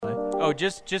Oh,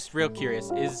 just real curious.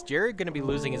 Is Jared going to be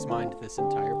losing his mind this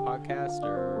entire podcast,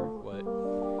 or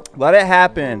what? Let it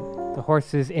happen. The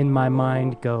horses in my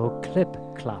mind go clip,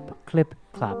 clop, clip,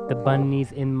 clop. The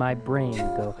bunnies in my brain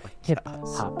go hip,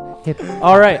 hop, hip.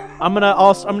 All right, I'm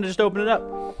gonna just open it up.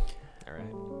 All right.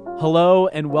 Hello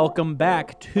and welcome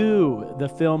back to the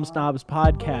Film Snobs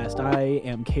Podcast. I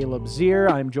am Caleb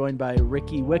Zier. I'm joined by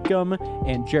Ricky Wickham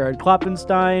and Jared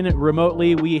Kloppenstein.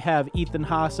 Remotely, we have Ethan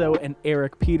Hasso and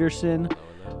Eric Peterson.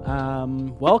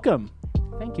 Welcome.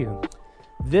 Thank you.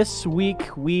 This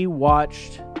week we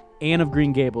watched Anne of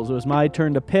Green Gables. It was my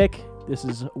turn to pick. This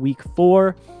is week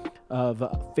 4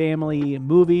 of family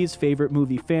movies, favorite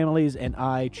movie families, and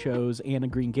I chose Anne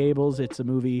of Green Gables. It's a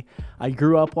movie I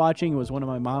grew up watching. It was one of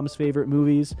my mom's favorite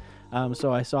movies,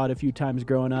 so I saw it a few times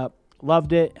growing up.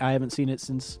 Loved it. I haven't seen it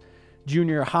since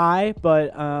junior high, but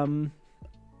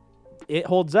it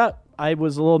holds up. I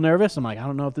was a little nervous. I'm like, I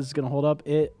don't know if this is going to hold up.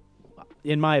 It,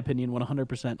 in my opinion,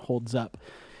 100% holds up.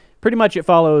 Pretty much it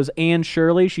follows Anne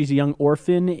Shirley. She's a young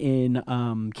orphan in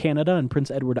Canada and Prince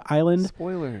Edward Island.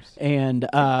 Spoilers. And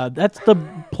that's the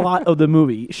plot of the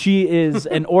movie. She is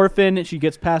an orphan. She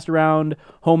gets passed around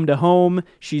home to home.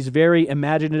 She's very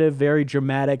imaginative, very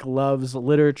dramatic, loves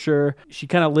literature. She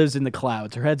kind of lives in the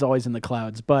clouds. Her head's always in the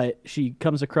clouds. But she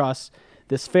comes across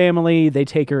this family. They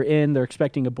take her in. They're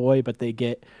expecting a boy, but they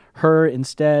get her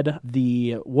instead.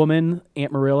 The woman,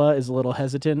 Aunt Marilla, is a little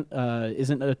hesitant,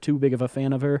 isn't too big of a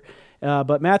fan of her.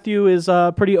 But Matthew is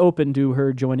pretty open to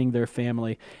her joining their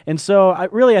family. And so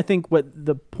I think what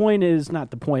the point is,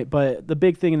 not the point, but the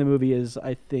big thing in the movie is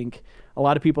I think a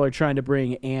lot of people are trying to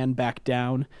bring Anne back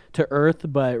down to earth,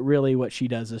 but really what she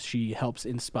does is she helps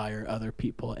inspire other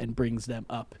people and brings them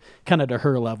up kind of to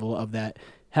her level of that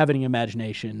having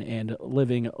imagination and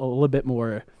living a little bit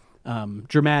more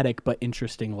dramatic but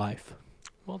interesting life.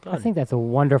 Well done. I think that's a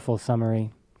wonderful summary.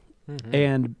 Mm-hmm.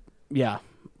 And yeah,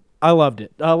 I loved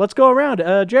it. Let's go around.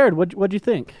 Jared, what'd you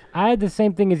think? I had the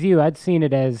same thing as you. I'd seen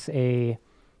it as a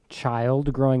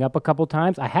child growing up a couple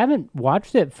times. I haven't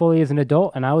watched it fully as an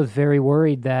adult, and I was very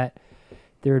worried that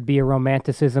there would be a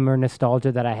romanticism or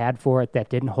nostalgia that I had for it that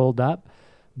didn't hold up.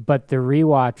 But the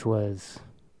rewatch was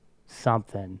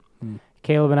something.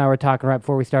 Caleb and I were talking right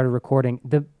before we started recording.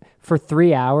 For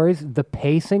 3 hours, the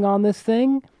pacing on this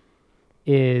thing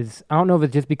is, I don't know if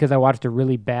it's just because I watched a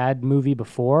really bad movie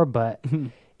before, but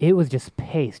it was just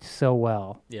paced so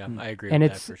well. Yeah, I agree And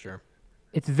with that for sure.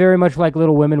 It's very much like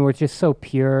Little Women, where it's just so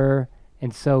pure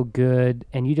and so good,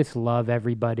 and you just love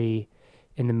everybody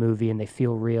in the movie, and they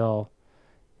feel real.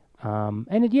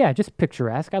 Just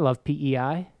picturesque. I love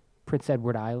PEI, Prince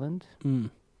Edward Island.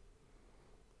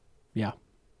 Yeah.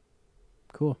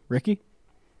 Cool. Ricky?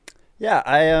 Yeah,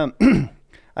 I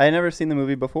had never seen the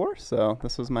movie before, so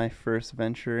this was my first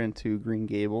venture into Green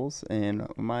Gables, and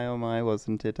my oh my,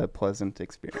 wasn't it a pleasant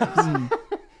experience.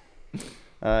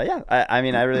 I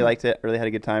mean, I really liked it. Really had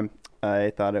a good time.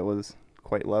 I thought it was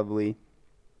quite lovely.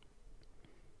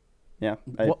 Yeah,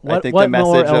 I think the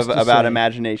message about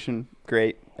imagination,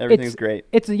 great. Everything's great.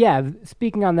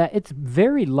 Speaking on that, it's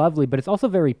very lovely, but it's also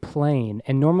very plain,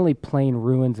 and normally plain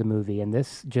ruins a movie, and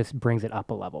this just brings it up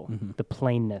a level, the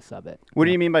plainness of it. What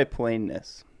do you mean by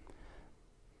plainness?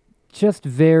 Just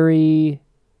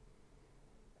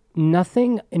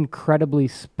nothing incredibly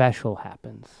special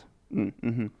happens.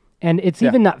 Mm-hmm. And it's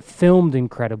even not filmed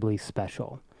incredibly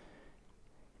special.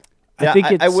 Yeah,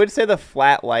 I would say the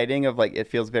flat lighting of it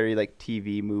feels very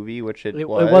TV movie, which it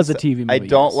was. It was a TV movie. I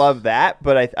don't love that,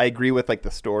 but I agree with the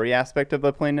story aspect of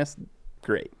the plainness.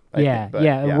 Great.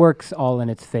 It works all in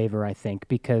its favor, I think,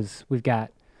 because we've got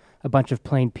a bunch of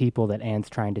plain people that Anne's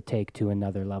trying to take to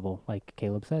another level, like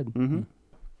Caleb said. Mm-hmm.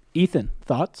 Ethan,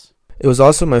 thoughts? It was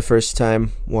also my first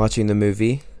time watching the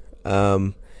movie,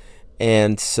 and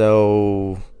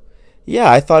so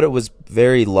I thought it was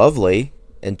very lovely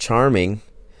and charming.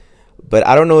 But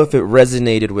I don't know if it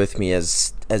resonated with me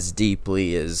as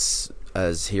deeply as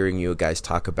hearing you guys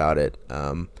talk about it.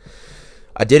 I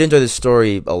did enjoy the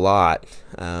story a lot.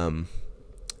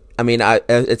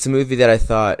 It's a movie that I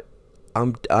thought,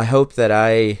 I hope that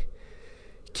I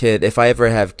can, if I ever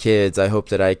have kids, I hope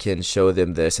that I can show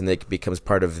them this and it becomes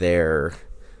part of their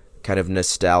kind of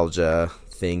nostalgia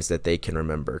things that they can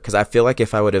remember. Because I feel like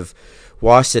if I would have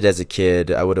watched it as a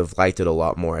kid, I would have liked it a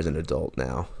lot more as an adult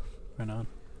now. Right on.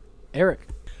 Eric?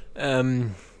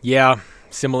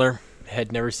 Similar.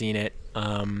 Had never seen it.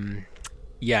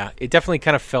 It definitely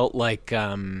kind of felt like,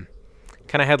 kind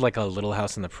of had like a Little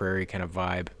House on the Prairie kind of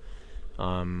vibe,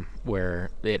 where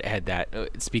it had that,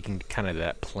 speaking kind of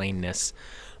that plainness.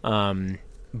 And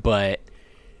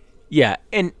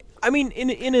I mean,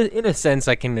 in a sense,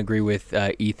 I can agree with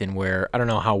Ethan. Where I don't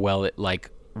know how well it like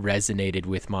resonated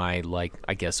with my like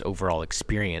I guess overall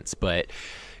experience, but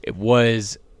it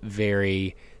was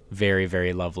very, very,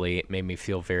 very lovely. It made me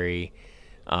feel very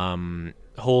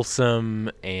wholesome,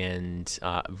 and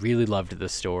really loved the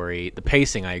story. The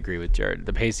pacing, I agree with Jared.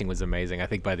 The pacing was amazing. I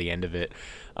think by the end of it,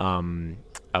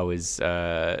 I was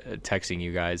texting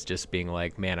you guys, just being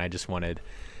like, man, I just wanted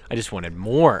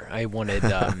more. I wanted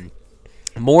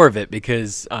more of it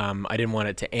because I didn't want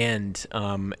it to end,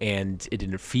 and it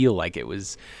didn't feel like it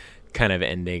was kind of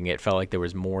ending. It felt like there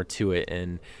was more to it,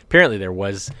 and apparently there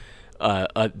was.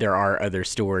 There are other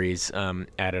stories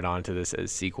added on to this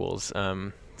as sequels.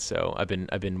 So I've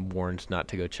been warned not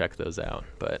to go check those out,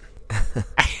 but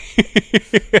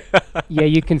Yeah,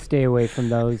 you can stay away from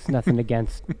those. Nothing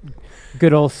against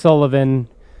good old Sullivan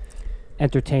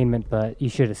Entertainment, but you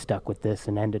should have stuck with this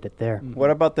and ended it there. What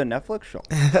about the Netflix show?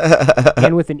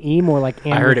 And with an E, more like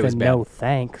and I heard with it was a bad. no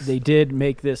thanks. They did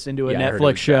make this into a Yeah, I heard it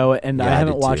Netflix was show, and Yeah, I I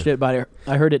haven't did watched too. it, but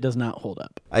I heard it does not hold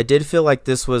up. I did feel like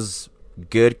this was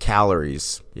good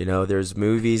calories. You know, there's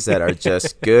movies that are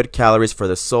just good calories for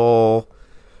the soul,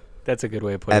 that's a good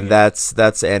way of putting and it.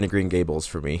 that's Anne of Green Gables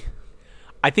for me.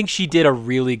 I think she did a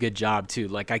really good job too.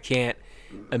 Like I can't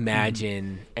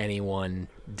imagine anyone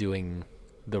doing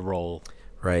the role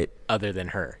Right. other than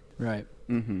her. Right.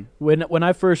 Mm-hmm. When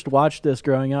I first watched this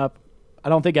growing up, I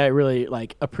don't think I really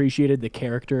like appreciated the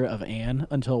character of Anne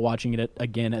until watching it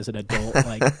again as an adult.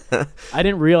 Like, I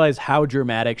didn't realize how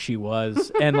dramatic she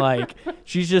was, and like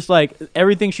she's just like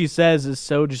everything she says is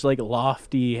so just like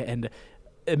lofty and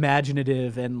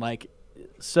imaginative and like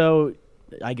so.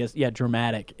 I guess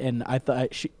dramatic, and I thought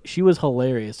she was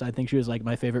hilarious. I think she was like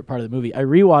my favorite part of the movie. I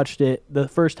rewatched it the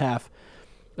first half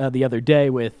the other day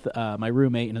with my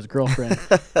roommate and his girlfriend,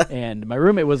 and my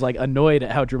roommate was like annoyed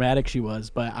at how dramatic she was,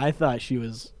 but I thought she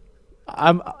was.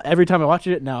 Every time I watch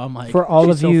it now, I'm like, For all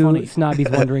she's of so you funny. snobbies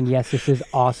wondering, yes, this is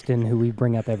Austin, who we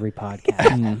bring up every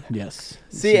podcast. Yes.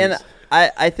 See, and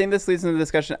I think this leads into the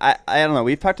discussion. I don't know.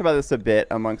 We've talked about this a bit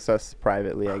amongst us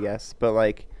privately, I guess, but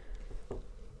like,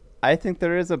 I think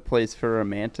there is a place for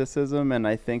romanticism, and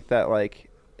I think that like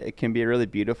it can be a really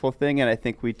beautiful thing. And I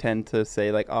think we tend to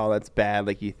say like, oh, that's bad.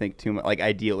 Like you think too much, like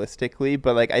idealistically,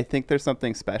 but like I think there's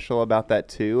something special about that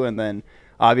too. And then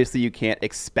obviously you can't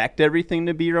expect everything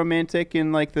to be romantic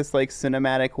in like this like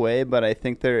cinematic way, but I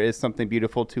think there is something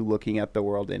beautiful to looking at the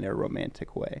world in a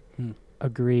romantic way.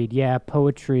 Agreed. Yeah,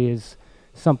 poetry is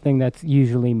something that's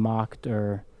usually mocked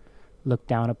or looked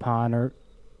down upon, or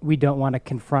we don't want to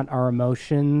confront our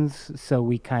emotions, so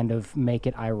we kind of make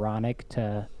it ironic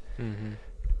to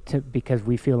because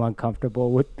we feel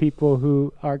uncomfortable with people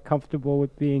who are comfortable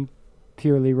with being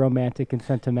purely romantic and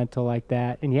sentimental like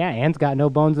that. And yeah, Anne's got no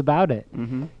bones about it.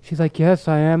 Mm-hmm. She's like, yes,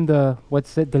 I am the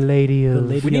lady of...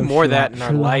 lady We need of more of that in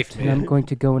our life, and I'm man. going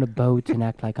to go in a boat and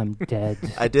act like I'm dead.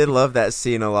 I did love that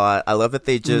scene a lot. I love that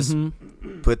they just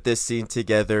put this scene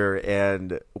together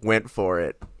and went for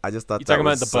it. I just thought You that talking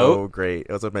was about the so boat? great.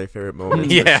 It was one of my favorite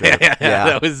moments. Yeah, for sure.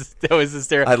 yeah. That was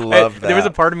hysterical. I love There was a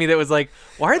that. part of me that was like,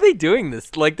 why are they doing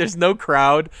this? Like, there's no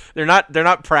crowd. They're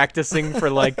not practicing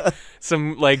for like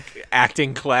some like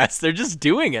acting class. They're just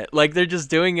doing it. Like they're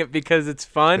just doing it because it's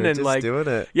fun They're and just like doing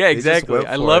it. Yeah, They just exactly. went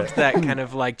I for loved it. that kind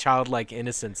of like childlike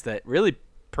innocence that really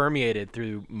permeated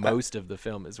through most of the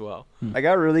film as well. I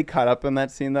got really caught up in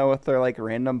that scene though with their like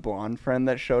random blonde friend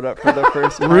that showed up for the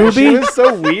first time. Ruby? She was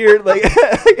so weird. Like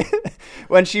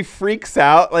when she freaks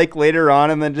out like later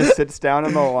on and then just sits down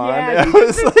in the lawn. Yeah, I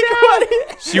was like,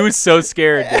 what? She was so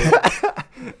scared, dude.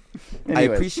 I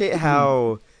Anyways. appreciate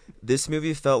how this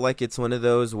movie felt like it's one of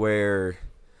those where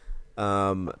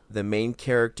the main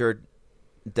character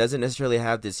doesn't necessarily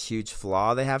have this huge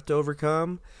flaw they have to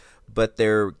overcome, but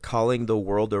they're calling the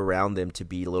world around them to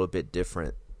be a little bit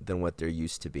different than what they're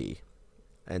used to be.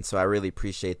 And so I really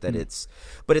appreciate that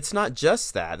but it's not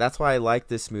just that. That's why I like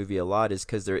this movie a lot, is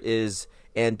because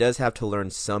Anne does have to learn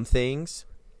some things,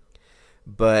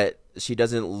 but she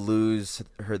doesn't lose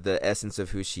the essence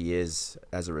of who she is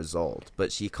as a result.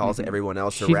 But she calls everyone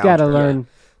else She's around got to her learn.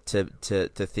 to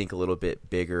think a little bit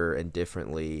bigger and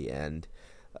differently, and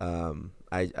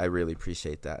I really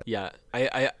appreciate that. Yeah,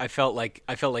 I felt like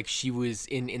she was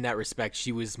in that respect.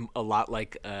 She was a lot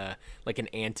like an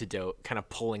antidote, kind of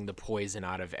pulling the poison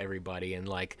out of everybody, and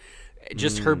like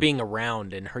just her being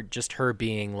around and her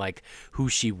being like who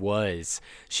she was.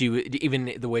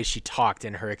 Even the way she talked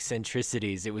and her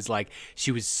eccentricities, it was like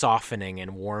she was softening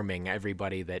and warming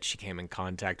everybody that she came in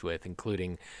contact with,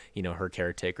 including her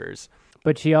caretakers.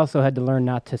 But she also had to learn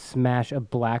not to smash a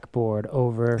blackboard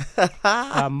over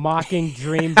a mocking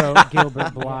dreamboat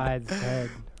Gilbert Blythe's head.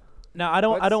 Now I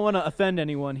What's- don't want to offend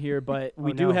anyone here, but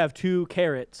we do no. have 2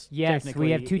 carrots. Yes,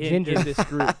 we have 2 in gingers. this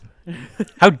group.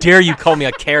 How dare you call me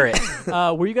a carrot?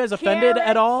 Were you guys offended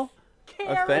at all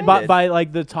Offended. by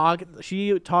like the talk?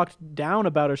 She talked down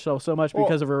about herself so much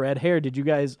because of her red hair. Did you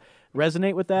guys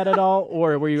resonate with that at all,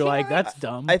 or were you like, that's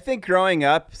dumb? I think growing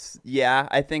up, yeah.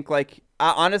 I think like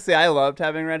honestly, I loved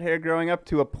having red hair growing up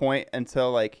to a point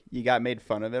until like you got made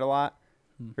fun of it a lot,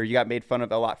 or you got made fun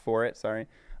of a lot for it. Sorry.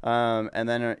 And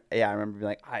then I remember being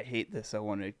like, I hate this. I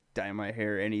want to dye my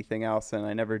hair or anything else, and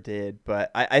I never did. But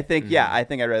I think I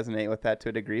think I resonate with that to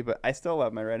a degree. But I still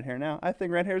love my red hair now. I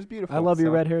think red hair is beautiful. I love your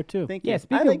so red hair too. Thank Yeah, you. I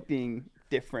speaking like of- being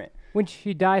different. When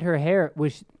she dyed her hair,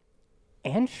 was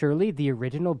Anne Shirley the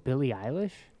original Billie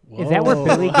Eilish? Is that where Whoa.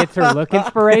 Billie gets her look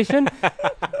inspiration?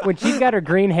 When she's got her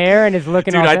green hair and is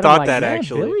looking Dude, all I good, I'm thought like, that, man,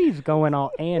 actually. Billie's going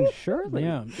all Anne Shirley.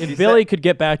 Yeah, She if Billy said- could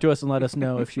get back to us and let us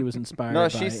know if she was inspired. No, by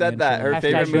she said Anne that Shirley. her Hashtag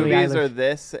favorite Billie movies Eilish. are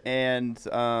this and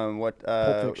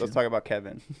Fiction. let's talk about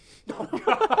Kevin.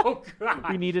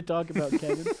 We need to talk about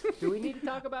Kevin. Do we need to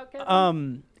talk about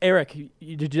Kevin? Eric,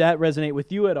 did that resonate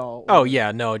with you at all? Oh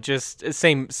yeah, no, just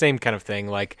same kind of thing.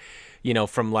 Like, you know,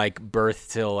 from like birth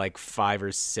till like 5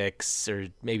 or 6 or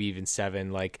maybe even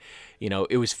 7. Like, you know,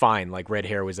 it was fine. Like red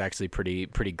hair was actually pretty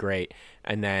great.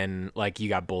 And then like you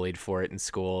got bullied for it in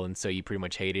school, and so you pretty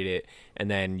much hated it. And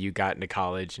then you got into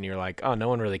college, and you're like, oh, no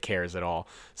one really cares at all.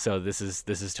 So this is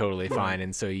totally fine.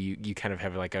 And so you kind of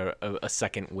have like a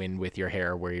second wind with your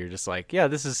hair where you're just like, yeah,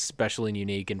 this is special and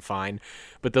unique and fine.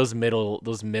 But those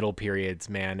middle periods,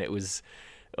 man, it was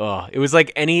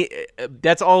like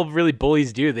that's all really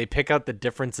bullies do. They pick out the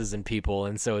differences in people.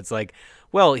 And so it's like,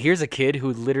 well, here's a kid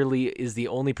who literally is the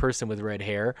only person with red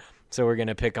hair, so we're going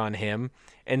to pick on him.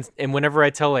 And whenever I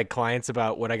tell like clients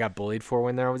about what I got bullied for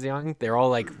when I was young, they're all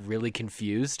like really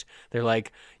confused. They're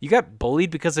like, you got bullied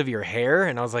because of your hair?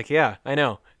 And I was like, yeah, I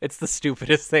know. It's the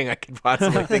stupidest thing I could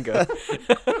possibly think of.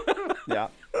 Yeah.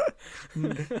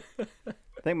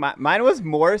 I think mine was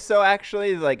more so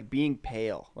actually like being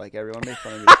pale. Like everyone made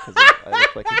fun of me because I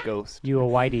looked like a ghost. You a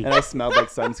whitey. And I smelled like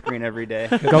sunscreen every day.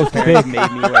 Ghost My parents big.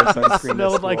 made me wear sunscreen to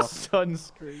Smelled like school.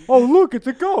 sunscreen. Oh, look, it's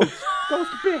a ghost.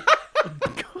 Ghost big.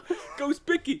 Ghost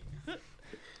Picky.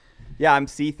 Yeah, I'm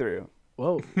see-through.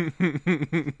 Whoa.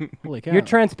 Holy cow. You're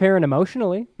transparent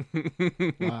emotionally.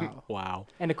 Wow. Wow.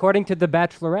 And according to The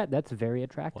Bachelorette, that's very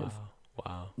attractive.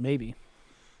 Wow. Maybe.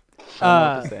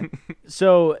 I don't know what to say.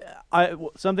 So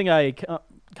something I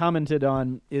commented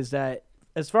on is that,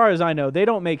 as far as I know, they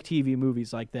don't make TV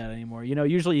movies like that anymore. You know,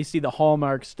 usually you see the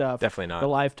Hallmark stuff, Definitely not. the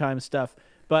Lifetime stuff.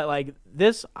 But like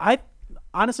this, I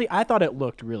thought it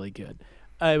looked really good.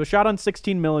 It was shot on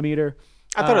 16 millimeter.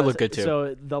 I thought it looked good, too.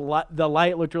 So the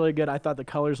light looked really good. I thought the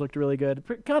colors looked really good.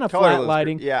 Kind of Color flat looks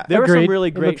lighting. great, yeah. There were some Agreed. really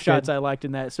It great looks shots good. I liked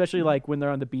in that, especially like when they're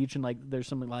on the beach and like there's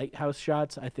some lighthouse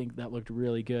shots. I think that looked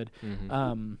really good.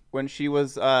 Mm-hmm. When she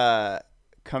was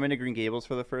coming to Green Gables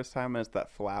for the first time, and it's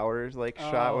that flowers like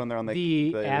shot when they're on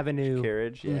the avenue.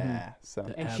 carriage. Yeah.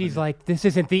 So And she's like, this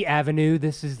isn't the avenue.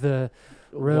 This is the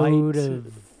road White.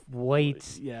 of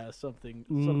white. Yeah, something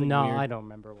No, weird. I don't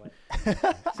remember what.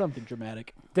 Something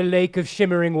dramatic. The lake of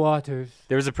shimmering waters.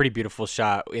 There was a pretty beautiful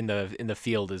shot in the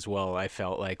field as well. I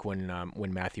felt like when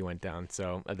Matthew went down.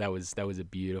 So that was a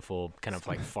beautiful kind of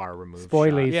like far removed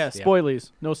Spoilies. shot. Yeah,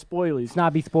 spoilies. No spoilies.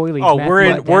 Snobby spoilies. Oh, Matthew we're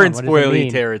in went down. What does it spoily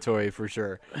mean? territory for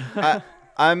sure.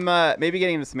 I'm maybe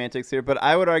getting into semantics here, but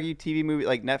I would argue TV movie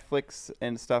like Netflix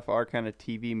and stuff are kind of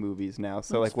TV movies now.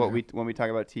 So That's like fair. when we talk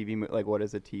about TV, like what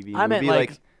is a TV I meant movie?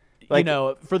 like, you like-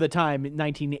 know, for the time,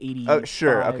 1980. Oh,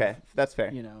 sure, okay, that's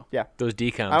fair. You know. Yeah, Those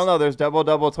decoms. I don't know. There's Double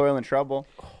Toil and Trouble.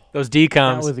 Those That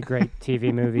decoms. was a great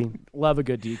TV movie. Love a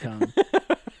good decom.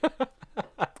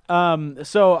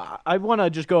 So I want to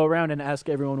just go around and ask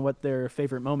everyone what their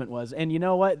favorite moment was. And you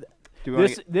know what? Do we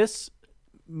wanna This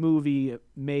movie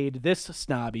made this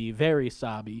snobby very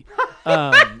sobby.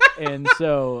 And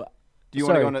so do you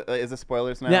want to sorry. go into is it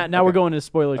spoilers now? now we're Okay. going into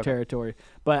spoiler territory.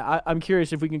 But I'm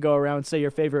curious if we can go around, say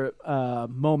your favorite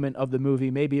moment of the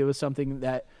movie. Maybe it was something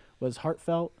that was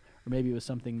heartfelt, or maybe it was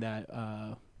something that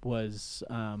was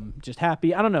just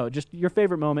happy. I don't know. Just your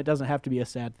favorite moment doesn't have to be a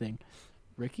sad thing.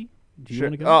 Ricky, do you Sure.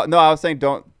 want to go? Oh no, I was saying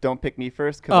don't pick me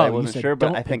first because Oh, I you wasn't said sure, but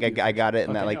don't I think pick you I got it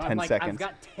in that Okay. like No, 10 I'm seconds. I've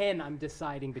got 10 I'm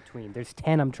deciding between. There's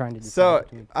 10 I'm trying to decide So,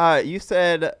 between. you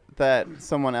said that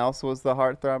someone else was the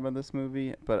heartthrob of this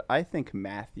movie, but I think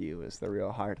Matthew is the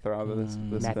real heartthrob of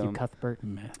this Matthew film. Cuthbert.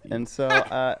 Matthew. And so,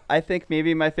 I think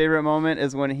maybe my favorite moment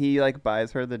is when he like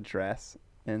buys her the dress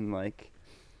and like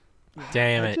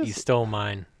Damn I it! You just- stole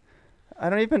mine. I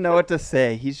don't even know what to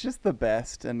say. He's just the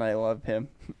best, and I love him.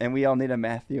 And we all need a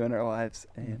Matthew in our lives.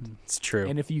 And It's true.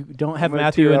 And if you don't have I'm gonna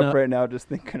Matthew tear in up right now just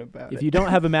thinking about it. if you don't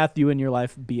have a Matthew in your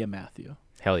life, be a Matthew.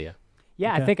 Hell yeah.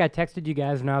 Yeah, Okay. I think I texted you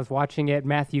guys when I was watching it.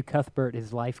 Matthew Cuthbert,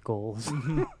 his life goals.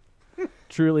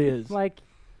 Truly is. Like,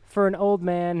 for an old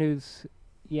man who's,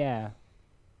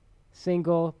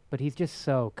 single, but he's just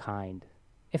so kind.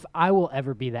 If I will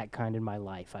ever be that kind in my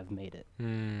life, I've made it.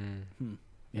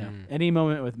 Yeah. Any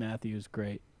moment with Matthew is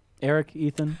great. Eric,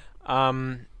 Ethan?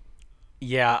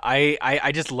 Yeah,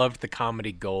 I just loved the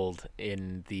comedy gold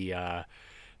in the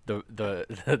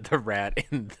rat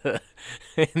in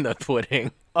the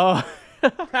pudding. Oh,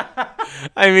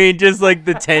 I mean, just like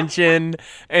the tension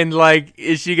and like,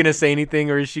 is she gonna say anything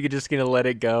or is she just gonna let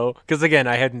it go? Because again,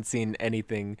 I hadn't seen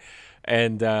anything,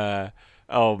 and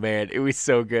oh man, it was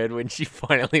so good when she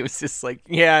finally was just like,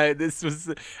 yeah, this was,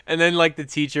 and then like the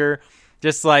teacher,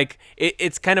 just like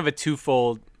it's kind of a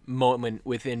twofold moment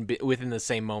within the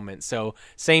same moment. So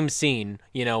same scene,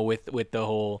 with the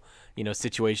whole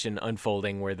situation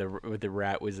unfolding where the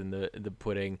rat was in the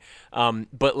pudding,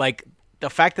 but like the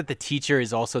fact that the teacher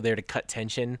is also there to cut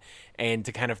tension and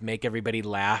to kind of make everybody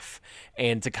laugh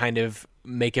and to kind of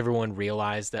make everyone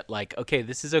realize that, like, okay,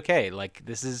 this is okay. Like,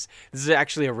 this is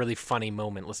actually a really funny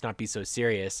moment. Let's not be so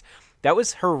serious. That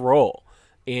was her role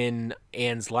in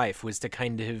Anne's life, was to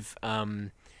kind of,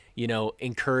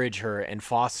 encourage her and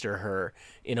foster her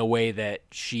in a way that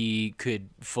she could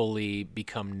fully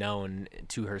become known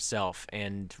to herself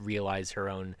and realize her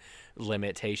own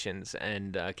limitations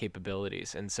and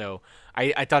capabilities. And so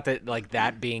I thought that, like,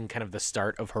 that being kind of the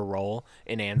start of her role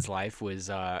in Anne's life was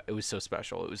it was so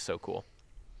special. It was so cool.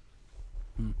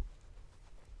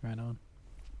 right on.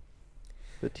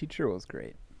 The teacher was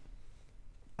great.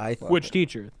 Which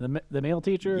teacher? The male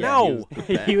teacher? Yeah, No!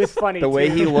 He was funny, The way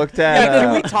too. he looked at Yeah,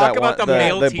 can we talk that about one- the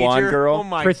male the teacher? blonde girl. Oh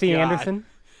my Chrissy God. Anderson.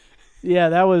 Yeah,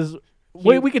 that was...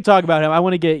 Wait, we could talk about him. I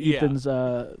want to get Yeah. Ethan's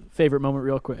favorite moment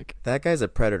real quick. That guy's a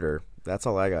predator. That's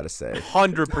all I gotta say.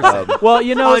 100%. Well,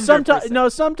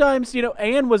 100%. sometimes,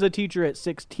 Anne was a teacher at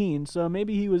 16, so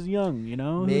maybe he was young, Who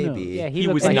knows? Maybe. Yeah, He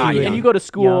looked was like not he young. And you go to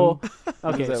school... He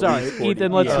Okay, was at sorry. least 40.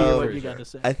 Ethan, let's Yeah, hear for what you sure. got to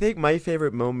say. I think my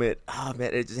favorite moment, oh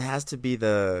man, it just has to be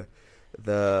the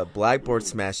blackboard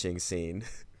smashing scene.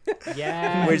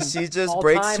 Yeah. When she just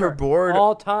breaks her board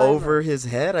All-timer. over his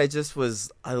head. I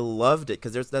loved it,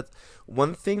 because there's that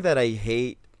one thing that I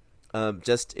hate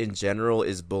just in general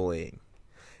is bullying.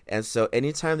 And so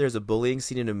anytime there's a bullying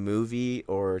scene in a movie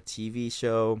or a TV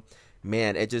show,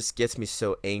 man, it just gets me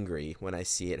so angry when I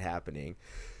see it happening.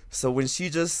 So when she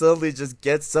just suddenly just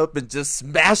gets up and just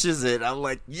smashes it, I'm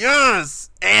like, yes,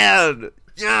 and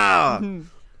yeah.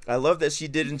 I love that she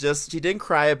didn't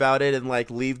cry about it and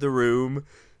like leave the room.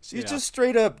 She just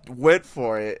straight up went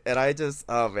for it. And I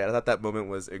thought that moment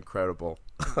was incredible.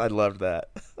 I loved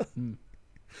that.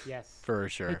 Yes. For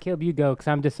sure. Hey, Caleb, you go, because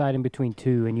I'm deciding between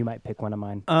two, and you might pick one of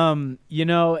mine.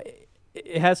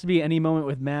 It has to be any moment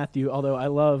with Matthew, although I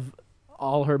love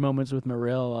all her moments with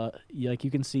Marilla. Like,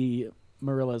 you can see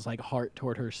Marilla's like heart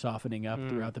toward her softening up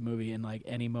throughout the movie, and like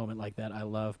any moment like that I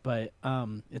love. But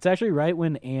it's actually right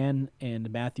when Anne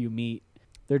and Matthew meet.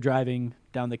 They're driving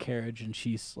down the carriage, and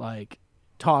she's like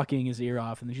talking his ear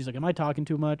off, and then she's like, am I talking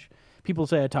too much? People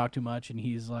say I talk too much, and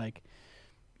he's like,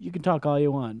 you can talk all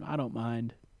you want, I don't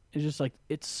mind. It's just like,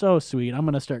 it's so sweet. I'm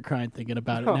gonna start crying thinking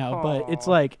about it now. But it's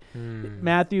like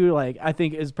Matthew, like, I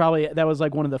think is probably, that was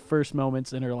like one of the first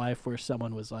moments in her life where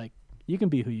someone was like, you can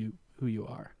be who you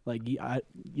are. Like, you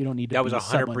don't need to. That was be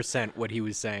 100% what he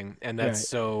was saying, and that's Right.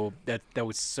 so that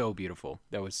was so beautiful.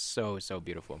 That was so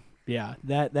beautiful. Yeah,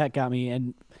 that got me,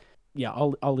 and yeah,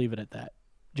 I'll leave it at that.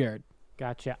 Jared.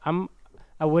 Gotcha.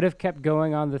 I would have kept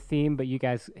going on the theme, but you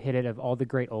guys hit it, of all the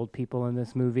great old people in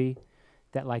this movie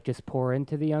that like just pour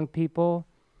into the young people.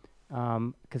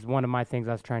 Because one of my things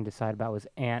I was trying to decide about was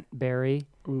Aunt Barry.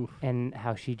 Oof. And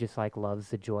how she just like loves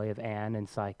the joy of Anne, and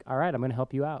it's like, all right, I'm gonna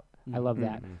help you out. I love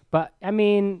that. But I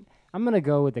mean, I'm gonna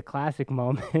go with the classic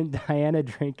moment: Diana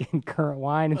drinking currant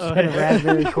wine instead of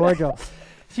raspberry cordial.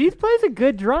 She plays a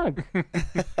good drunk.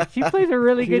 She plays a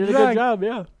really She good did a drunk. good job,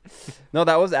 yeah. No,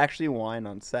 that was actually wine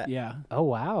on set. Yeah. Oh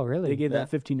wow, really? They gave Yeah.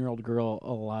 that 15-year-old girl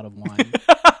a lot of wine.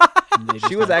 And they She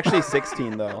just was like- actually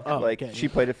 16 though. Oh, like okay. she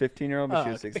played a 15-year-old, but Oh,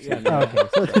 she was okay. 16. Oh, okay,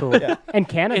 so it's cool. Yeah. And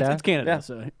Canada. It's Canada, Yeah.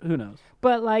 so who knows?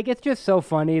 But like, it's just so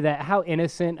funny that how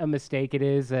innocent a mistake it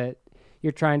is that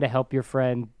you're trying to help your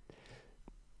friend,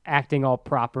 acting all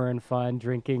proper and fun,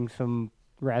 drinking some,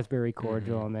 raspberry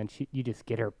cordial, and then you just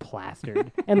get her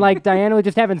plastered. And like Diana was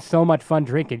just having so much fun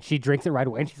drinking, she drinks it right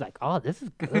away, and she's like, "Oh, this is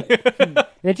good." And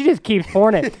then she just keeps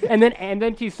pouring it, and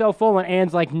then she's so full, and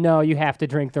Anne's like, "No, you have to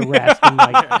drink the rest," and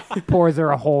like pours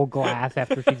her a whole glass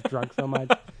after she's drunk so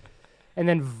much, and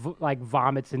then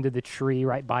vomits into the tree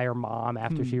right by her mom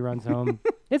after she runs home.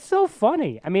 It's so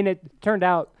funny. I mean, it turned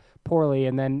out poorly,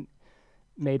 and then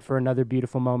made for another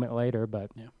beautiful moment later, but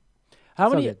Yeah. How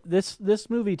so many? good. This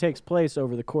movie takes place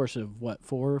over the course of what,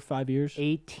 4 or 5 years?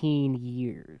 18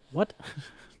 years. What?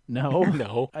 No,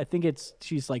 No. I think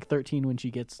she's like 13 when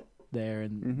she gets there,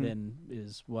 and then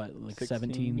is what, like 16?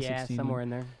 17, Yeah, 16? somewhere in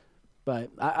there. But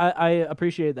I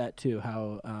appreciate that too.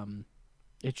 How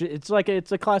it's like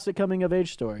it's a classic coming of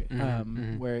age story,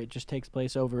 where it just takes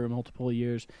place over multiple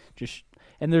years.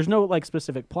 And there's no like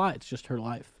specific plot. It's just her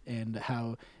life and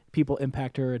how people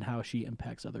impact her and how she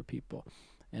impacts other people.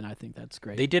 And I think that's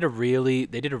great. They did a really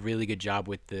good job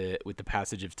with the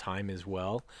passage of time as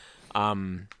well.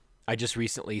 I just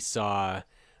recently saw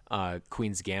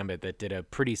Queen's Gambit that did a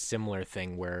pretty similar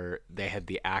thing where they had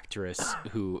the actress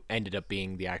who ended up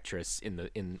being the actress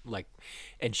and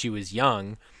she was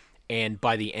young, and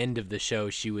by the end of the show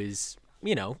she was,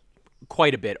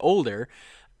 quite a bit older.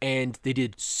 And they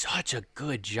did such a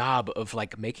good job of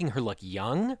like making her look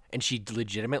young, and she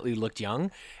legitimately looked young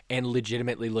and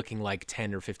legitimately looking like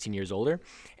 10 or 15 years older.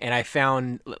 And I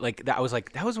found like that, I was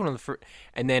like, that was one of the first.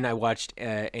 And then I watched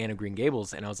Anne of Green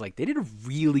Gables, and I was like, they did a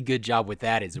really good job with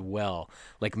that as well,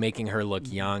 like making her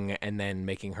look young and then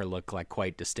making her look like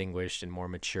quite distinguished and more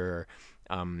mature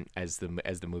as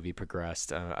the movie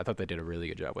progressed. I thought they did a really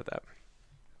good job with that.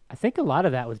 I think a lot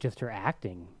of that was just her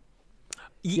acting.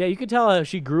 Yeah, you could tell how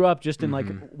she grew up just in like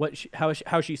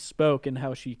how she spoke and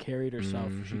how she carried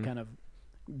herself. She kind of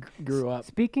grew up.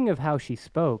 Speaking of how she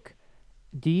spoke,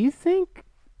 do you think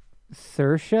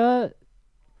Saoirse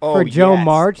for Joe yes.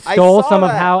 March I stole saw some of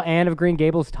that. how Anne of Green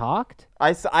Gables talked?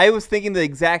 I was thinking the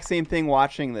exact same thing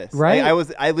watching this. Right?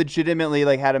 I legitimately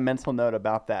like had a mental note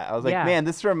about that. I was like, Yeah. man,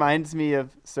 this reminds me of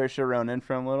Saoirse Ronan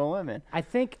from Little Women. I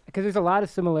think because there's a lot of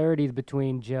similarities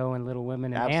between Joe and Little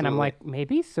Women and Anne. I'm Absolutely. like,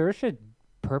 maybe Saoirse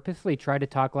purposely tried to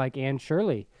talk like Anne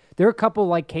Shirley. There are a couple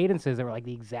like cadences that were like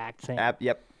the exact same.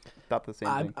 Yep, thought the same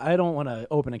thing. I don't want to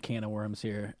open a can of worms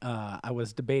here. I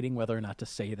was debating whether or not to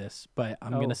say this, but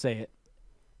I'm going to say it.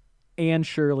 Anne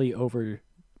Shirley over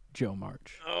Joe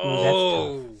March.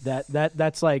 Oh,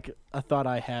 That's like a thought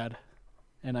I had,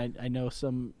 and I know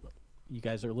some you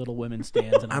guys are Little Women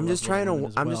stands. And I'm just trying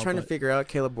to figure out,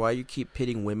 Caleb, why you keep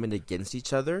pitting women against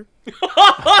each other.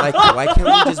 Like, why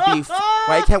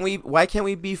can't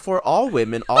we be for all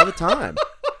women all the time?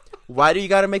 Why do you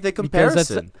got to make the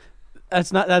comparison?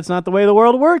 That's not the way the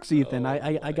world works, Ethan.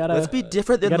 I gotta. Let's be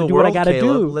different than the do world, what I gotta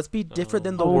Caleb. do. Let's be different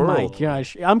than the Oh world. my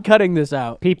gosh, I'm cutting this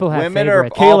out. People have Women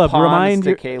favorites. are all Caleb, pawns remind to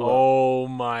your- Caleb. Oh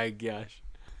my gosh.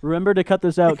 Remember to cut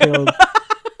this out, Caleb.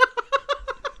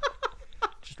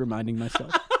 Just reminding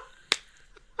myself.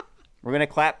 We're gonna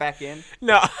clap back in.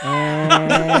 No. And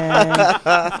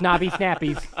snobby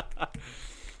snappies.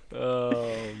 Oh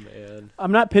man.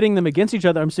 I'm not pitting them against each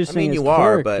other. I'm just I saying mean, as you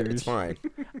are, but characters. it's fine.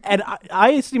 And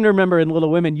I seem to remember in Little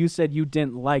Women, you said you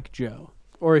didn't like Joe,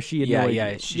 or is she annoyed? Yeah.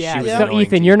 you? She Yeah, was so annoying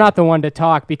Ethan, to you're you. not the one to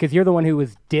talk because you're the one who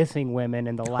was dissing women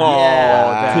in the last.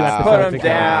 Yeah, that's put episodes him ago.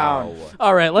 down.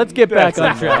 All right, let's get back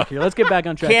on track here. Let's get back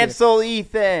on track. Here. Cancel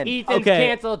Ethan. Ethan's Okay.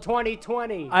 canceled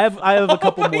 2020. I have a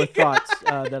couple more thoughts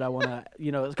that I want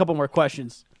to, a couple more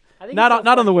questions. I think Not it's on, so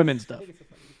not on the funny. women's stuff.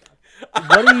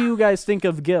 What do you guys think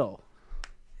of Gil?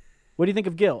 What do you think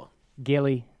of Gil?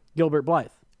 Gilly. Gilbert Blythe.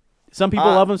 Some people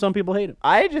love him, some people hate him.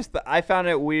 I found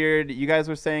it weird. You guys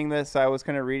were saying this. So I was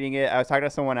kind of reading it. I was talking to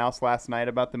someone else last night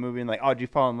about the movie and like, oh, did you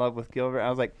fall in love with Gilbert? I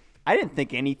was like, I didn't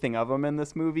think anything of him in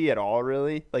this movie at all,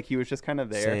 really. Like he was just kind of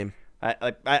there. Same.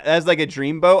 As like a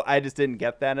dreamboat, I just didn't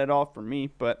get that at all for me.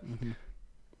 But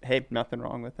hey, nothing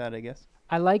wrong with that, I guess.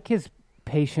 I like his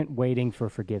patient waiting for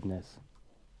forgiveness.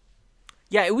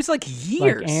 Yeah, it was like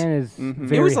years. Like Anne is It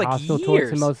very was like hostile towards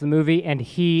years. him most of the movie, and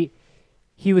he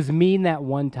was mean that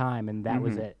one time, and that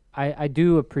was it. I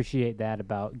do appreciate that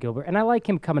about Gilbert, and I like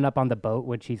him coming up on the boat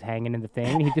when she's hanging in the thing.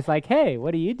 And he's just like, "Hey,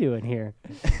 what are you doing here?"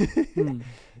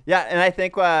 Yeah, and I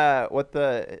think what's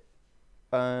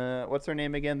her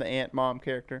name again? The Aunt Mom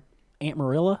character, Aunt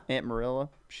Marilla? Aunt Marilla.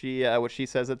 She what she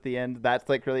says at the end, that's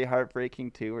like really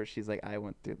heartbreaking too, where she's like, I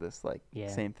went through this like Yeah.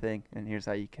 same thing, and here's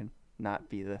how you can not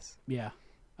be this. Yeah,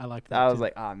 I liked that. I was too.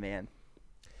 like, oh man.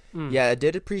 Yeah, I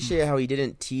did appreciate how he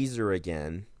didn't tease her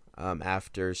again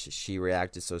after she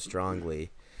reacted so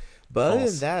strongly. But other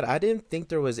than that, I didn't think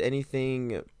there was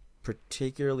anything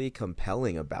particularly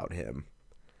compelling about him.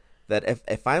 that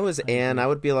if I was Anne, I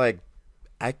would be like,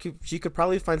 she could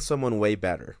probably find someone way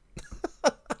better.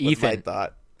 I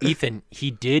thought. Ethan,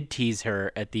 he did tease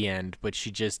her at the end, but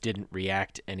she just didn't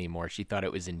react anymore. She thought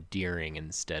it was endearing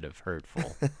instead of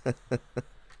hurtful.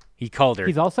 He called her.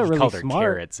 He's also really called her smart.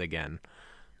 carrots again,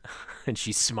 and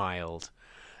she smiled,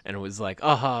 and it was like,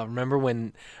 remember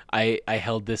when I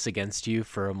held this against you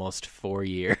for almost 4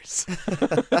 years?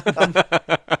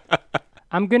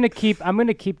 I'm gonna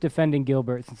keep defending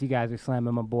Gilbert since you guys are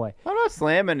slamming my boy. I'm not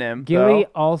slamming him. Gilly though.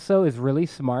 also is really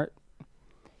smart.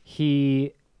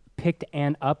 He picked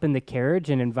Anne up in the carriage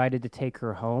and invited to take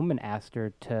her home and asked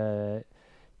her to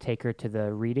take her to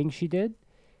the reading she did.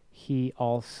 He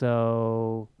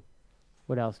also,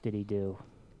 what else did he do?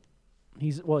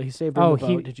 He saved her on the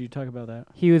boat. Did you talk about that?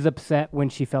 He was upset when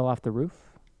she fell off the roof.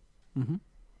 Mm-hmm.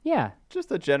 Yeah.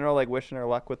 Just a general like wishing her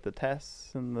luck with the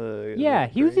tests and the. Yeah,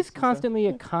 the he was grades just and constantly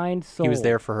a kind soul. He was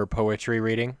there for her poetry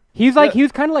reading. He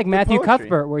was kind of like Matthew poetry.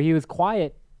 Cuthbert, where he was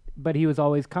quiet, but he was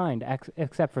always kind,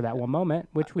 except for that one moment,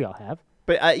 which we all have.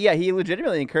 But yeah, he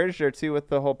legitimately encouraged her too with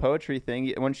the whole poetry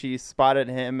thing. When she spotted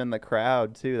him in the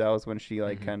crowd too, that was when she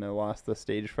like kind of lost the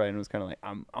stage fright and was kind of like,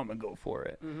 "I'm gonna go for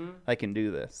it. I can do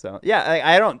this." So yeah,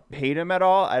 I don't hate him at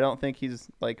all. I don't think he's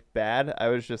like bad. I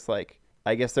was just like,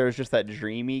 I guess there was just that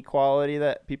dreamy quality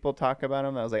that people talk about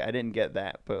him. I was like, I didn't get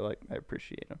that, but like I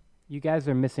appreciate him. You guys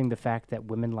are missing the fact that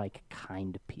women like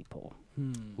kind people.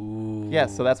 Ooh. Yeah,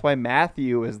 so that's why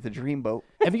Matthew is the dreamboat.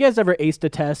 Have you guys ever aced a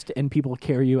test and people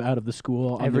carry you out of the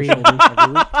school on Every their shoulders?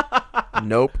 week.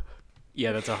 Nope.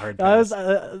 Yeah, that's a hard I pass.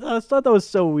 thought that was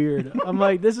so weird. I'm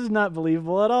like, this is not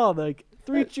believable at all. Like,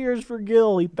 3 cheers for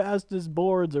Gil. He passed his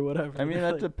boards or whatever. I mean,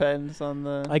 that Like, depends on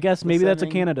the. I guess the maybe that's a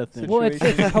setting. Canada thing. Well, it's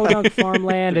podunk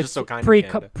farmland. They're It's just so kind in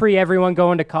Canada. pre everyone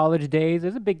going to college days. It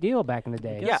was a big deal back in the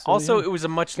day. Yeah. so, Also, yeah. it was a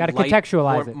much Gotta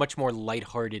contextualize it. much more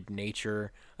lighthearted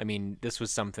nature. I mean, this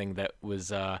was something that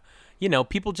was,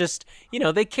 people just,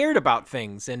 they cared about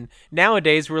things. And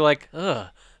nowadays, we're like, ugh,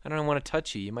 I don't want to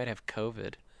touch you. You might have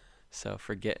COVID, so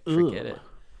forget it.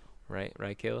 Right,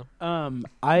 Caleb.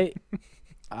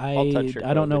 I'll touch your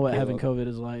I don't know COVID, what having Caleb. COVID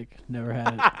is like. Never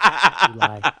had it. You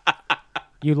lied.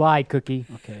 You lied, Cookie.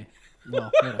 Okay.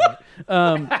 Well, whatever.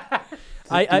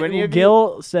 any of you-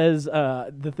 Gil says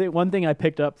one thing I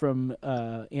picked up from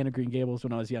Anne of Green Gables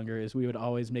when I was younger is we would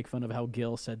always make fun of how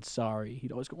Gil said sorry.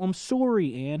 He'd always go, "I'm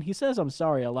sorry, Anne." He says "I'm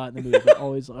sorry" a lot in the movie, but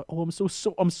always like, "Oh,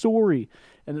 I'm sorry."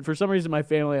 And for some reason, my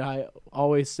family and I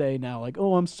always say now like,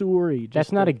 "Oh, I'm sorry."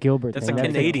 That's not a Gilbert That's thing. a That's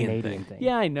Canadian a Canadian thing. thing.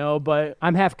 Yeah, I know, but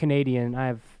I'm half Canadian. I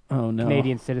have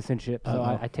Canadian citizenship, so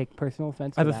Uh-oh. I take personal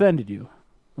offense. I've to that. offended you.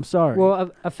 I'm sorry.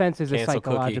 Well, offense is a Cancel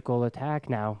Cookie. psychological attack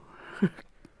now.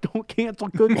 don't cancel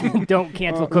Cookie. Don't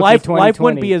cancel Cookie. life 2020.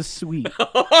 wouldn't be as sweet.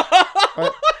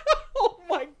 Oh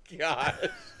my god.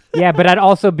 Yeah, but I'd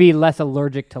also be less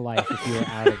allergic to life if you were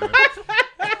out of it.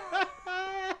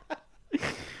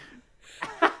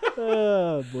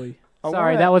 Oh boy.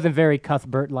 Sorry, that wasn't very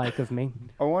Cuthbert-like of me.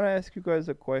 I want to ask you guys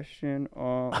a question.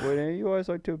 Would any of you guys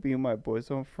like to be my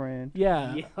bosom friend?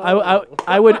 Yeah,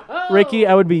 I would, Ricky.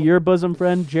 I would be your bosom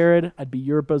friend. Jared, I'd be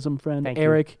your bosom friend. Thank you.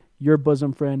 Eric, your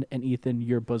bosom friend, and Ethan,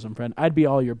 your bosom friend. I'd be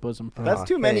all your bosom friends. That's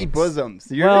too many thanks. bosoms.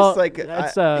 You're Well, just like,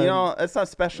 that's, it's not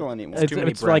special anymore. too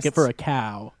many it's like it for a breasts.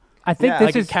 cow. I think Yeah, this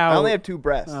like is I only have 2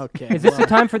 breasts. Okay. Is this the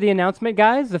time for the announcement,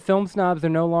 guys? The film snobs are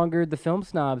no longer the film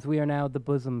snobs. We are now the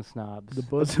bosom snobs. the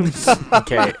bosoms?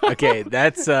 Okay,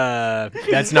 that's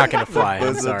not gonna fly.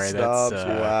 I'm Bosom sorry. snobs, That's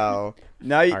wow.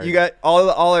 Now you got all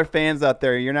our fans out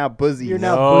there. You're now buzzies. You're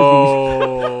now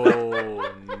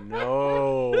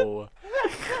no.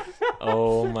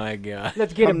 Oh my god.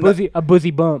 Let's get Come a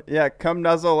buzzy bump. Yeah, come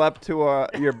nuzzle up to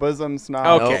your bosom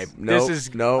snob. Okay, Nope, this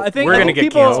is. nope. I think We're I gonna think get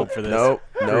people- canceled for this. Nope,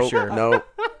 for nope, sure. nope.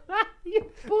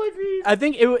 I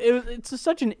think it's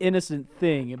such an innocent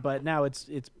thing, but now it's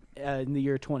in the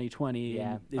year 2020.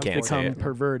 Yeah, and it's Can't say become it.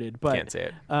 perverted. But Can't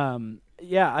say it.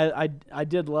 yeah, I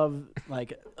did love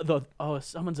like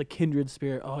someone's a kindred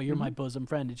spirit. Oh, you're my bosom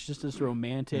friend. It's just this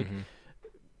romantic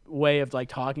way of like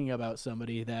talking about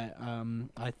somebody that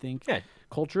I think Yeah.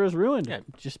 culture has ruined Yeah.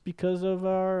 just because of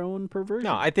our own perversion.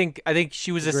 No, I think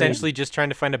she was Agreed. essentially just trying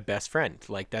to find a best friend.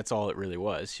 Like that's all it really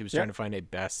was. She was trying to find a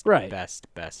best friend.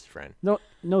 no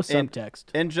subtext.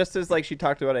 And just as like she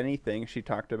talked about anything, she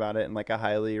talked about it in like a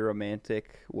highly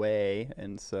romantic way,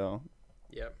 and so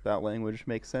that language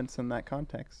makes sense in that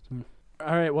context.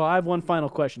 All right, well, I have one final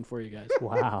question for you guys.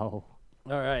 Wow.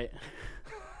 All right.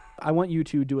 I want you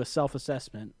to do a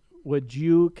self-assessment. Would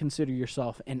you consider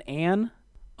yourself an Anne,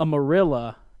 a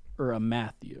Marilla, or a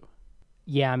Matthew?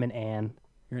 Yeah, I'm an Anne.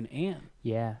 You're an Anne.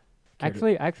 Yeah.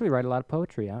 I actually write a lot of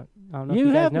poetry. I don't know if You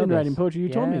you guys have know been this. writing poetry. You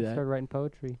told me I that. started writing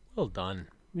poetry. Well done.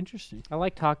 Interesting. I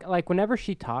like whenever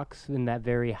she talks in that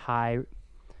very high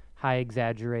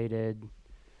exaggerated,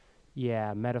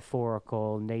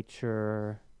 metaphorical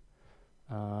nature.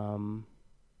 I'm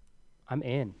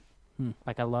in.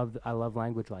 Like I love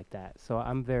language like that. So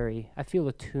I feel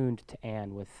attuned to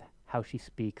Anne with how she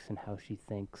speaks and how she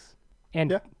thinks.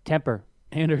 And temper.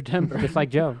 And her temper. Just like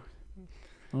Joe.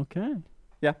 Okay.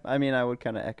 Yeah, I mean, I would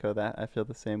kind of echo that. I feel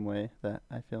the same way that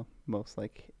I feel most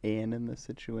like Anne in this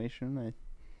situation. I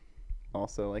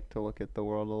also like to look at the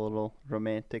world a little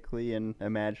romantically and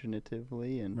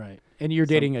imaginatively. And Right. And you're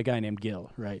dating a guy named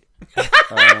Gil, right?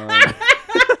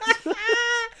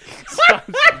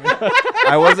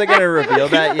 I wasn't going to reveal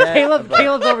that yet.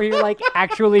 Caleb's over here like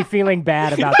actually feeling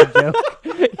bad about the joke.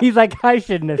 He's like, I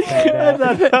shouldn't have said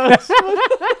that.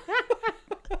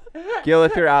 Gil,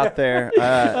 if you're out there,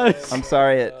 I'm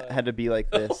sorry it had to be like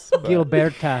this. but-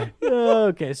 Gilberta.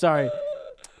 Okay, sorry.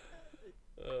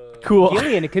 Cool.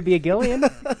 Gillian. It could be a Gillian.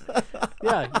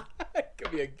 Yeah.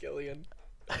 Could be a Gillian.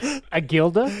 A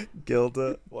Gilda.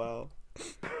 Gilda. Wow.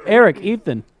 Eric,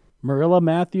 Ethan, Marilla,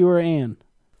 Matthew, or Anne?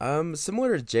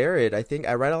 Similar to Jared, I think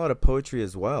I write a lot of poetry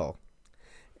as well,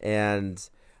 and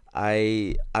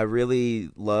I really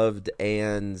loved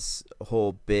Anne's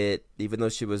whole bit, even though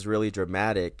she was really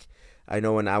dramatic. I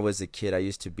know when I was a kid, I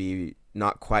used to be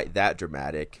not quite that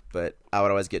dramatic, but I would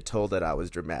always get told that I was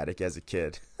dramatic as a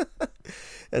kid.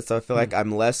 And so I feel like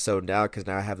I'm less so now because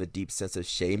now I have a deep sense of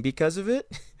shame because of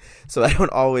it. So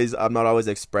I'm not always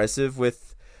expressive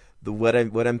with what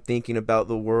I'm thinking about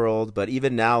the world. But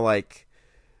even now, like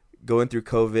going through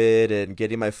COVID and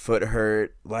getting my foot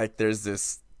hurt, like there's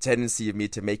this tendency of me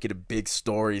to make it a big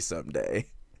story someday.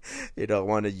 I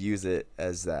want to use it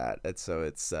as that. And so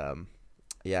it's I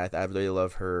really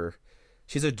love her.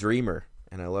 She's a dreamer,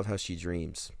 and I love how she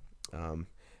dreams.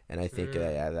 And I think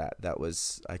that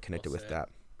was I connected with that.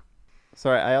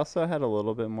 Sorry, I also had a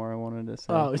little bit more I wanted to say.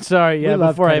 Oh, sorry. Yeah, We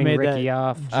love before I cutting made Ricky that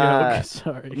off. joke.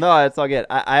 Sorry. No, it's all good.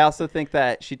 I also think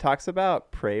that she talks about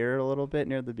prayer a little bit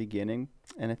near the beginning,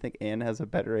 and I think Anne has a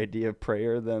better idea of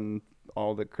prayer than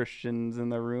all the Christians in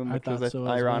the room, I which was thought so as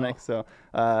ironic. well.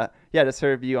 So, just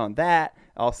her view on that.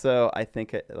 Also, I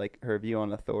think like her view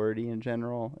on authority in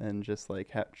general, and just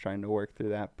like trying to work through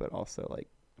that, but also like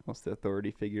most of the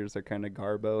authority figures are kind of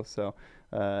garbo. So,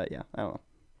 I don't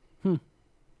know.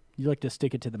 You like to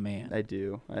stick it to the man. I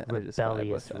do. I just vibe with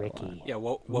Rebellious that a lot. Ricky. Yeah,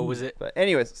 what was it? But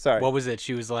anyways, sorry. What was it?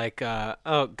 She was like,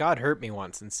 oh, God hurt me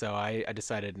once, and so I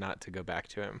decided not to go back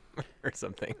to him or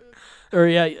something.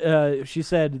 Or she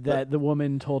said that the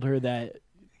woman told her that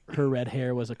her red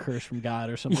hair was a curse from God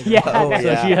or something. Yeah, like that.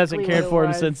 that's So she hasn't exactly cared what it for him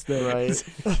was. since then.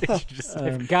 Right.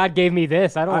 If God gave me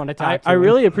this, I don't want to talk to I him.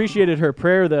 really appreciated her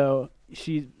prayer, though.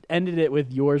 She ended it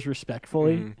with yours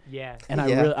respectfully. Yeah. And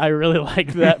Yeah. I really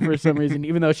liked that for some reason,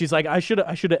 even though she's like, I should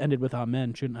have ended with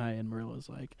amen, shouldn't I? And Marilla's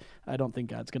like, I don't think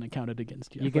God's going to count it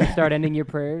against you. You can start ending your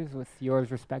prayers with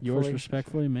yours respectfully. Yours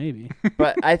respectfully, maybe.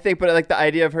 But like the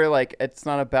idea of her, like, it's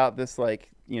not about this, like,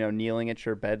 kneeling at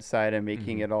your bedside and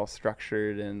making it all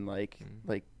structured and like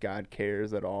God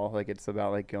cares at all. Like, it's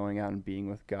about like going out and being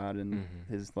with God and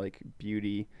his like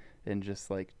beauty and just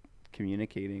like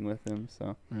communicating with him.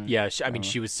 So Yeah,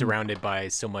 she was surrounded by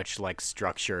so much like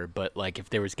structure, but like if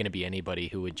there was going to be anybody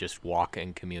who would just walk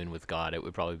and commune with God, it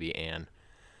would probably be Anne.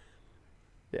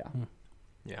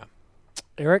 Yeah.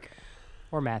 Eric?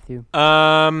 Or Matthew.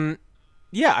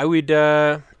 Yeah, I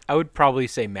would probably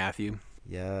say Matthew.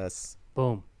 Yes.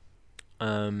 Boom.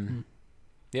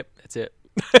 Yep, that's it.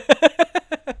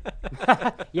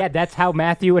 Yeah, that's how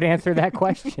Matthew would answer that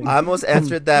question. I almost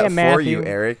answered that Yeah, for Matthew. you,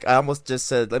 Eric. I almost just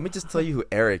said, let me just tell you who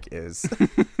Eric is.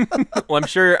 Well, I'm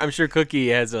sure Cookie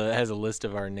has a list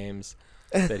of our names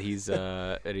that he's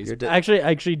You're I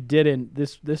actually didn't.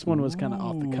 This one was kind of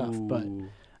off the cuff, but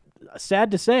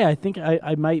sad to say, I think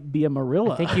I might be a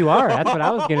Marilla. I think you are. That's what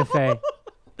I was going to say.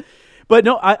 But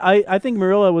no, I think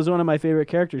Marilla was one of my favorite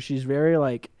characters. She's very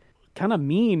like kind of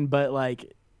mean, but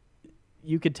like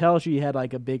you could tell she had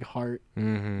like a big heart.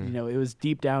 Mm-hmm. It was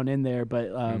deep down in there, but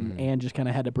Anne just kind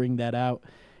of had to bring that out.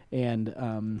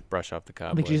 And brush off the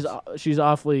I think cobwebs. she's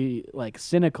awfully like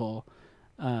cynical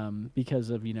because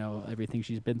of everything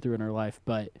she's been through in her life,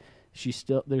 but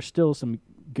there's still some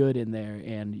good in there,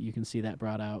 and you can see that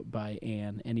brought out by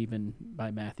Anne and even by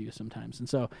Matthew sometimes. And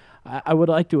so I would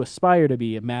like to aspire to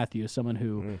be a Matthew, someone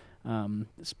who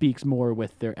speaks more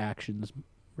with their actions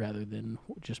rather than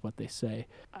just what they say.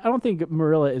 I don't think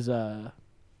Marilla is an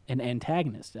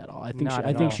antagonist at all. I think Not I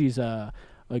at think all. she's a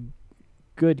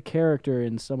good character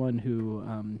and someone who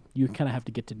you kind of have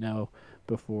to get to know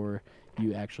before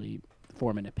you actually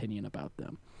form an opinion about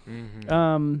them.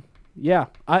 Mm-hmm. Yeah,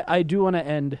 I do want to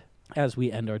end, as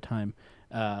we end our time,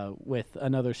 with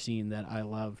another scene that I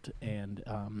loved, and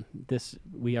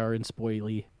we are in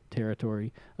spoily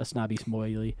territory, a snobby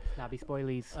spoily. Snobby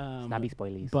spoilies. Snobby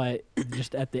spoilies. But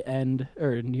just at the end,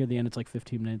 or near the end, it's like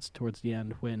 15 minutes towards the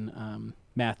end, when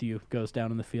Matthew goes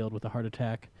down in the field with a heart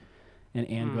attack, and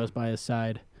Anne goes by his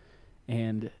side,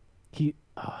 and he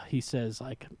says,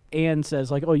 like, Anne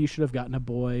says, like, oh, you should have gotten a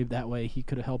boy, that way he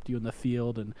could have helped you in the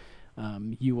field, and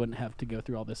you wouldn't have to go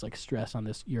through all this, like, stress on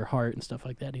your heart and stuff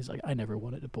like that. And he's like, I never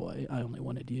wanted a boy, I only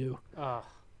wanted you.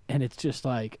 And it's just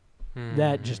like,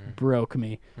 that just broke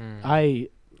me. I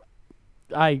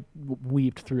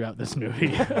weeped throughout this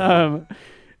movie. And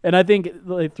I think,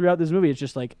 like, throughout this movie, it's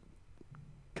just like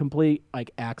complete,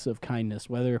 like, acts of kindness,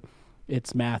 whether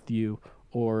it's Matthew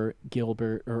or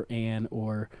Gilbert or Anne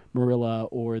or Marilla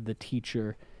or the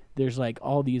teacher. There's, like,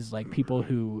 all these, like, people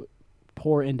who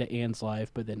pour into Anne's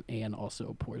life, but then Anne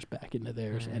also pours back into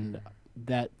theirs, and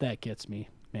that gets me,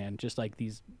 man. Just like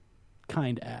these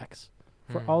kind acts.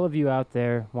 For all of you out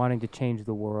there wanting to change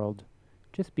the world,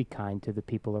 just be kind to the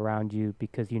people around you,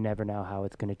 because you never know how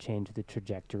it's going to change the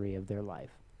trajectory of their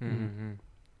life. Mm-hmm.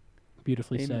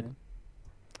 Beautifully Amen. said.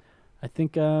 I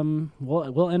think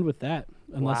we'll end with that,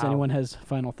 unless anyone has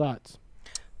final thoughts.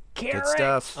 Good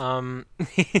stuff.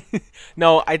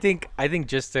 No, I think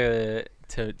just to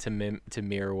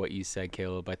mirror what you said,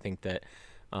 Caleb. I think that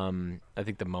I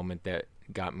think the moment that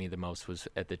got me the most was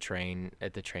at the train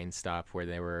stop where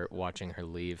they were watching her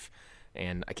leave,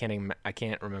 and I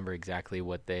can't remember exactly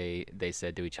what they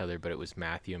said to each other, but it was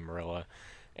Matthew and Marilla.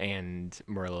 And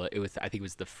Marilla, I think it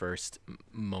was the first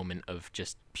moment of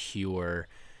just pure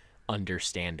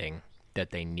understanding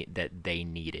that they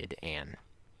needed Anne.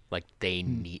 Like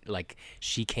like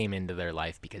she came into their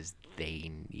life because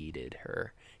they needed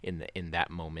her in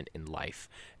that moment in life.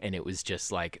 And it was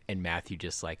just like, and Matthew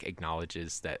just like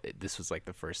acknowledges that this was like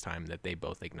the first time that they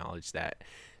both acknowledged that.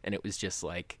 And it was just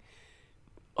like,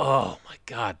 oh my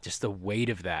God, just the weight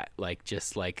of that. Like,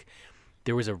 just like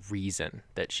there was a reason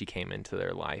that she came into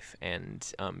their life,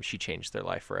 and she changed their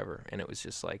life forever. And it was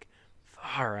just like,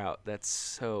 far out. That's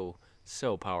so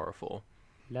powerful.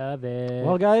 Love it.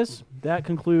 Well, guys, that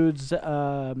concludes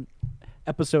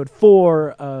episode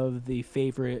 4 of the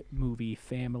favorite movie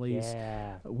families.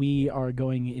 Yeah. We are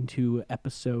going into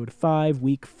episode 5,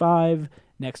 week 5,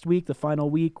 next week, the final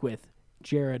week, with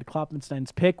Jared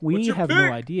Kloppenstein's pick. We have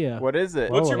no idea. What is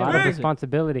it? Whoa, a lot of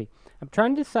responsibility. I'm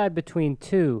trying to decide between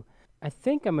two. I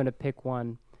think I'm going to pick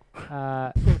one.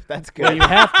 That's good. Well, you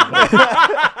have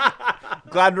to.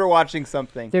 Glad we're watching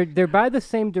something. They're by the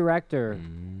same director,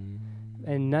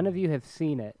 and none of you have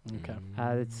seen it. Okay.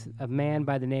 It's a man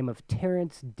by the name of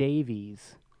Terrence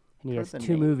Davies, and he has Heard the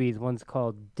 2 name. movies. One's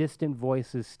called Distant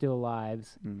Voices, Still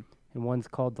Lives, and one's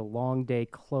called The Long Day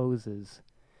Closes.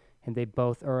 And they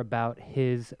both are about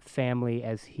his family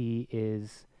as he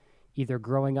is either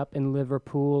growing up in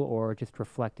Liverpool or just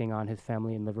reflecting on his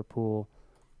family in Liverpool.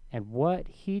 And what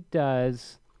he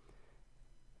does,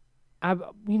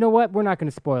 you know what? We're not going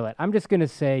to spoil it. I'm just going to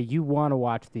say you want to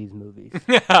watch these movies.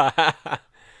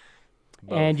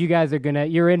 And you guys are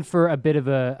you're in for a bit of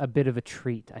a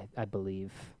treat, I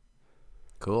believe.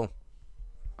 Cool.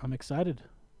 I'm excited.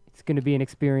 It's going to be an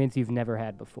experience you've never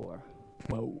had before.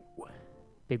 Whoa.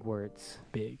 Big words.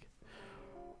 Big.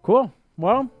 Cool.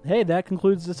 Well, hey, that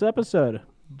concludes this episode.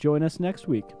 Join us next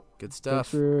week. Good stuff.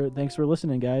 Thanks for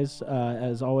listening, guys.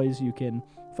 As always, you can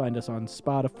find us on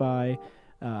Spotify,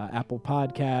 Apple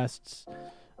Podcasts,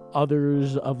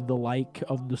 others of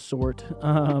the sort.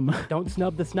 Don't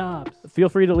snub the snobs. Feel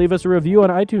free to leave us a review on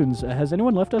iTunes. Has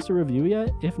anyone left us a review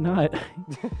yet? If not,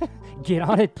 Get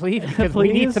on it, please, because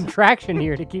we need Please? some traction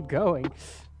here to keep going.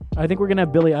 I think we're gonna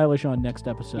have Billie Eilish on next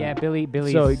episode. Yeah,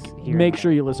 Billy's So here. make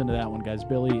sure you listen to that one, guys.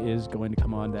 Billy is going to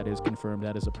come on. That is confirmed.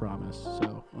 That is a promise.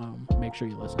 So make sure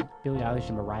you listen. Billie Eilish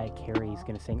and Mariah Carey is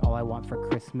going to sing All I Want for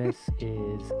Christmas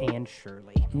is Anne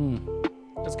Shirley.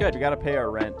 That's good. We got to pay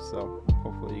our rent, so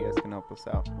hopefully you guys can help us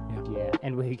out. Yeah,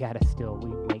 and we got to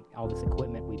we make all this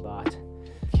equipment we bought.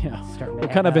 Yeah, Starting to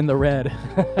we're kind of in the red.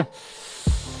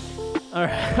 All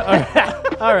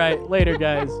right. Later,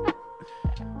 guys.